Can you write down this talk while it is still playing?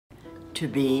To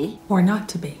be or not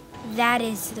to be? That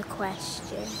is the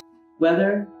question.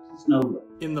 Whether to snowboard.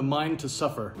 In the mind to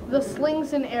suffer. The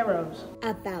slings and arrows.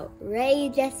 About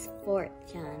outrageous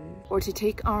fortune. or to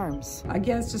take arms.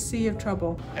 Against a sea of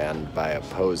trouble. And by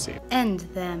opposing. End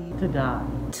them. To die.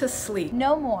 To sleep.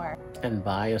 No more. And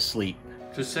by asleep.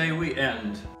 To say we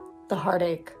end. The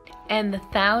heartache. And the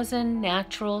 1,000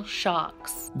 natural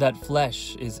shocks. That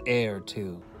flesh is heir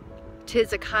to.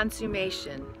 'Tis a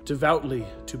consummation. Devoutly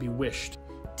to be wished.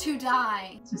 To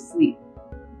die. To sleep.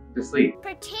 To sleep.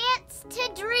 Perchance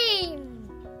to dream.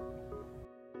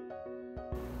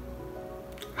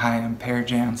 Hi, I'm Per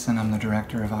Jansen. I'm the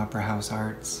director of Opera House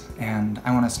Arts, and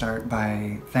I want to start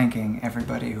by thanking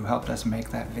everybody who helped us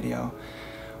make that video.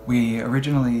 We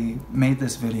originally made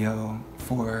this video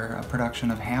for a production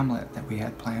of Hamlet that we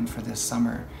had planned for this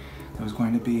summer. It was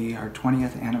going to be our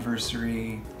 20th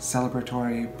anniversary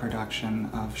celebratory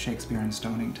production of Shakespeare in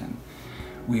Stonington.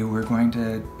 We were going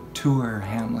to tour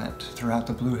Hamlet throughout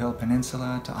the Blue Hill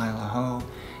Peninsula to Isle Ho,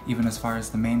 even as far as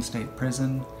the Maine State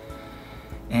Prison.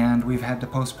 And we've had to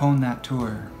postpone that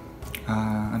tour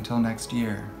until next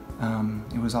year.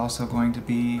 It was also going to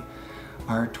be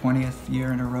our 20th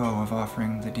year in a row of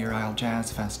offering the Deer Isle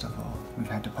Jazz Festival. We've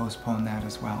had to postpone that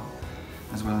as well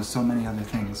as so many other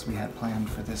things we had planned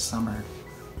for this summer.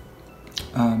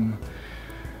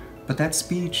 But that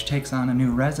speech takes on a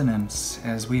new resonance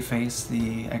as we face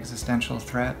the existential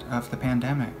threat of the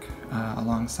pandemic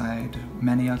alongside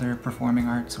many other performing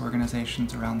arts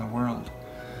organizations around the world.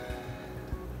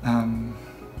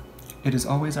 It is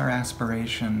always our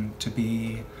aspiration to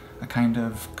be a kind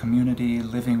of community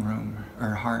living room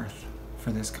or hearth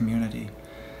for this community.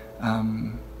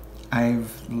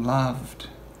 I've loved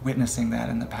witnessing that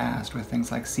in the past with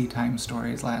things like Sea Time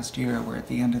Stories last year, where at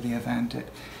the end of the event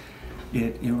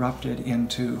it erupted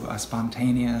into a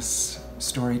spontaneous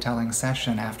storytelling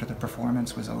session after the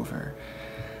performance was over.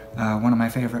 One of my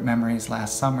favorite memories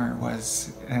last summer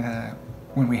was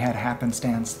when we had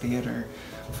Happenstance Theater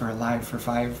for a Live for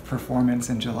Five performance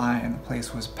in July, and the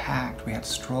place was packed. We had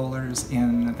strollers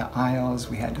in the aisles,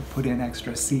 we had to put in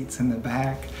extra seats in the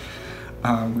back.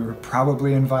 We were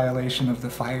probably in violation of the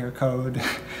fire code.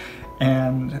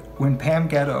 And when Pam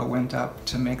Ghetto went up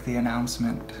to make the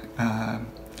announcement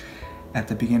at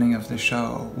the beginning of the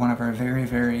show, one of our very,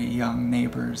 very young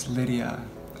neighbors, Lydia,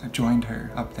 joined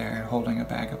her up there holding a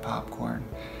bag of popcorn.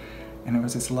 And it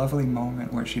was this lovely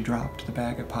moment where she dropped the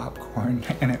bag of popcorn,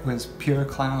 and it was pure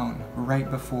clown right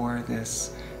before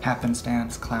this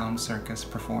Happenstance Clown Circus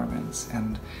performance.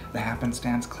 And the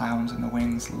Happenstance Clowns in the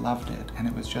Wings loved it. And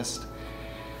it was just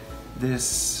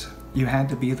this you had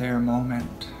to be there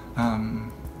moment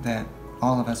that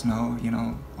all of us know,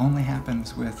 only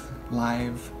happens with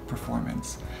live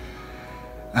performance.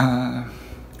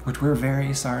 Which we're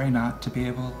very sorry not to be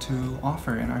able to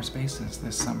offer in our spaces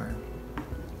this summer.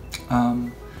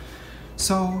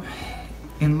 So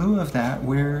in lieu of that,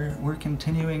 we're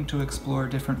continuing to explore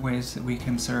different ways that we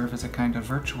can serve as a kind of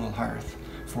virtual hearth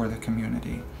for the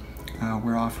community.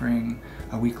 We're offering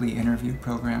a weekly interview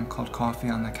program called Coffee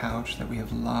on the Couch that we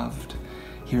have loved,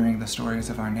 hearing the stories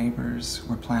of our neighbors.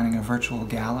 We're planning a virtual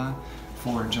gala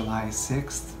for July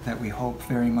 6th that we hope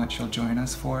very much you'll join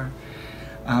us for.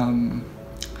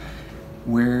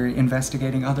 We're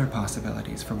investigating other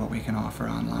possibilities for what we can offer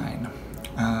online.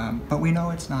 But we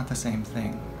know it's not the same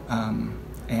thing.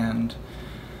 And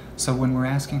so when we're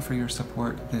asking for your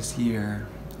support this year,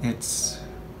 it's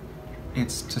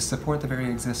to support the very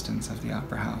existence of the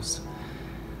Opera House.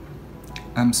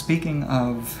 Speaking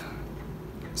of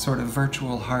sort of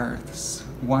virtual hearths,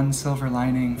 one silver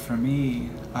lining for me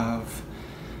of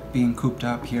being cooped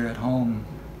up here at home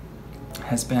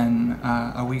has been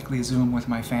a weekly Zoom with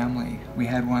my family. We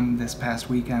had one this past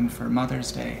weekend for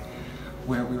Mother's Day,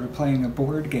 where we were playing a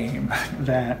board game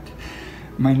that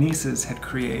my nieces had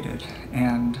created.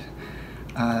 And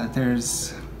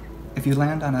if you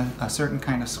land on a certain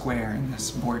kind of square in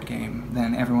this board game,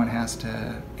 then everyone has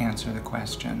to answer the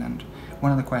question. And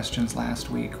one of the questions last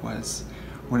week was,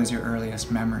 what is your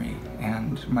earliest memory?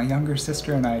 And my younger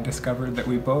sister and I discovered that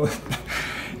we both,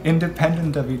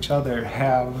 independent of each other,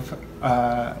 have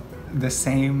the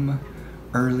same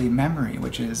early memory,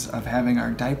 which is of having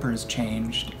our diapers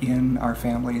changed in our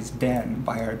family's den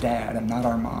by our dad, and not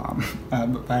our mom,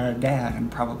 but by our dad,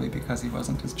 and probably because he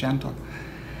wasn't as gentle.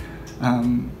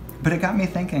 But it got me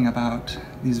thinking about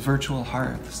these virtual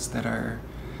hearths that are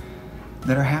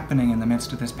happening in the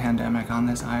midst of this pandemic on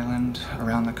this island,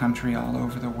 around the country, all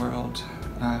over the world.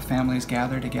 Families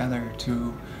gather together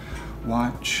to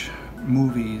watch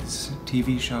movies,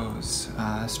 TV shows,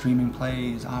 streaming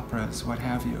plays, operas, what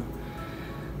have you.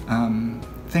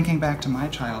 Thinking back to my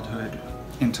childhood,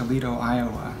 in Toledo,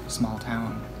 Iowa, small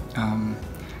town,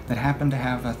 that happened to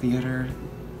have a theater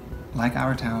like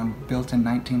our town, built in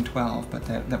 1912, but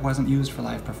that wasn't used for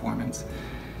live performance.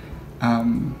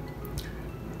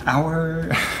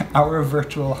 Our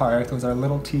virtual hearth was our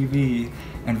little TV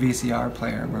and VCR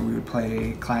player where we would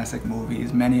play classic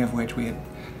movies, many of which we had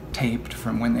taped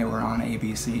from when they were on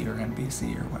ABC or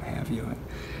NBC or what have you.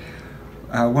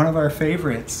 One of our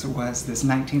favorites was this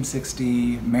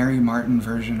 1960 Mary Martin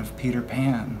version of Peter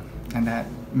Pan, and that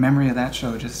memory of that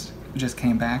show just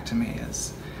came back to me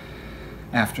as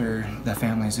after the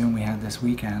family Zoom we had this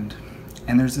weekend.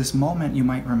 And there's this moment you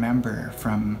might remember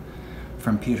from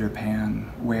Peter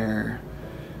Pan where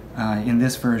in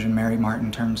this version Mary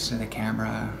Martin turns to the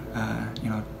camera,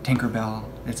 Tinkerbell,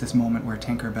 it's this moment where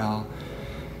Tinkerbell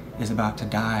is about to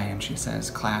die and she says,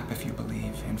 "Clap if you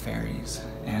believe in fairies."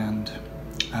 And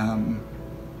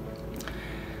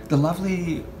the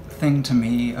lovely thing to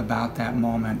me about that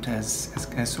moment, as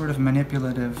sort of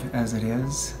manipulative as it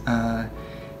is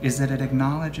that it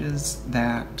acknowledges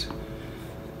that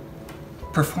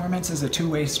performance is a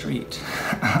two-way street.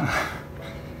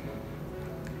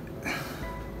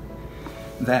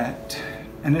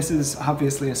 And this is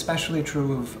obviously especially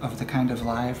true of the kind of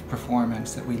live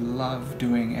performance that we love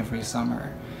doing every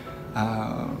summer.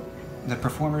 The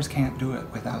performers can't do it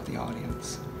without the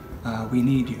audience. We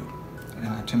need you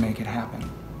to make it happen.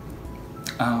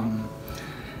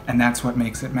 And that's what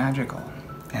makes it magical.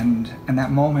 And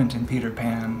that moment in Peter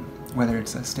Pan, whether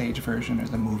it's a stage version or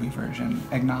the movie version,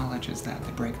 acknowledges that.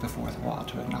 They break the fourth wall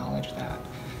to acknowledge that.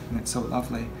 And it's so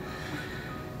lovely.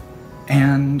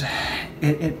 And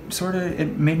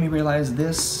it made me realize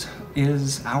this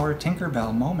is our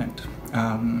Tinkerbell moment.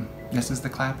 This is the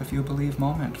clap if you believe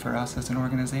moment for us as an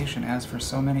organization, as for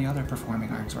so many other performing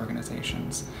arts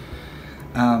organizations.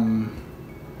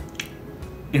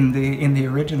 In the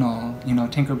original,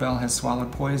 Tinkerbell has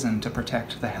swallowed poison to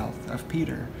protect the health of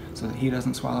Peter, so that he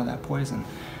doesn't swallow that poison.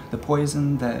 The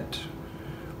poison that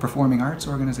performing arts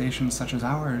organizations such as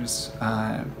ours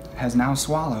have now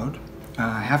swallowed,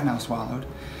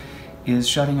 is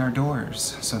shutting our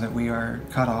doors so that we are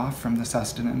cut off from the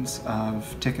sustenance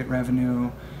of ticket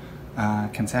revenue,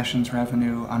 concessions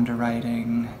revenue,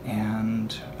 underwriting,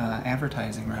 and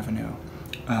advertising revenue.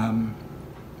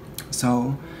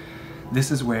 So this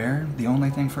is where the only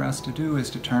thing for us to do is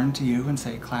to turn to you and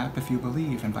say, clap if you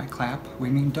believe. And by clap, we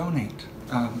mean donate.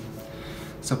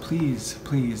 So please,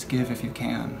 please give if you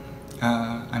can.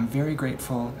 I'm very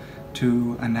grateful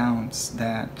to announce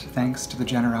that thanks to the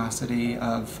generosity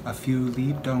of a few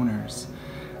lead donors,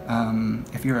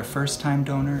 if you're a first-time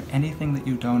donor, anything that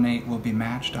you donate will be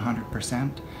matched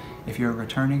 100%. If you're a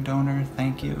returning donor,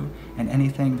 thank you. And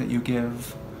anything that you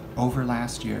give over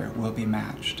last year will be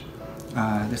matched.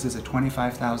 This is a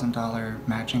 $25,000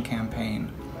 matching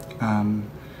campaign.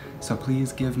 So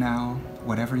please give now,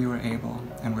 whatever you are able,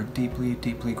 and we're deeply,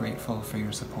 deeply grateful for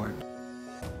your support.